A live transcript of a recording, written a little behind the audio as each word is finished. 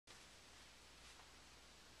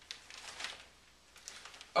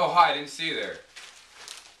Oh, hi, I didn't see you there.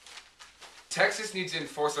 Texas needs to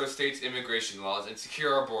enforce our state's immigration laws and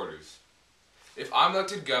secure our borders. If I'm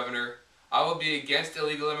elected governor, I will be against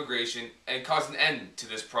illegal immigration and cause an end to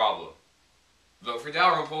this problem. Vote for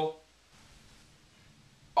Dalrymple.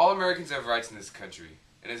 All Americans have rights in this country,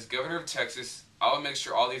 and as governor of Texas, I will make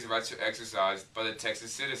sure all these rights are exercised by the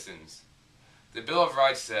Texas citizens. The Bill of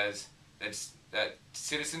Rights says that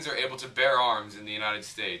citizens are able to bear arms in the United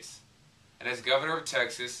States. And as governor of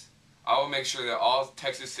Texas, I will make sure that all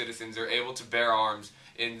Texas citizens are able to bear arms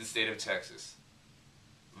in the state of Texas.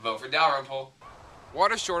 Vote for Dalrymple.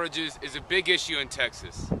 Water shortages is a big issue in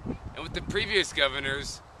Texas. And with the previous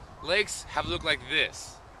governors, lakes have looked like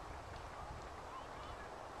this.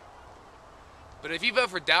 But if you vote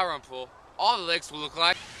for Dalrymple, all the lakes will look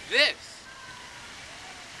like this.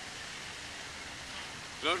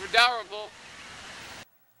 Vote for Dalrymple.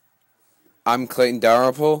 I'm Clayton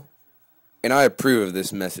Dalrymple, and I approve of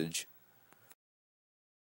this message.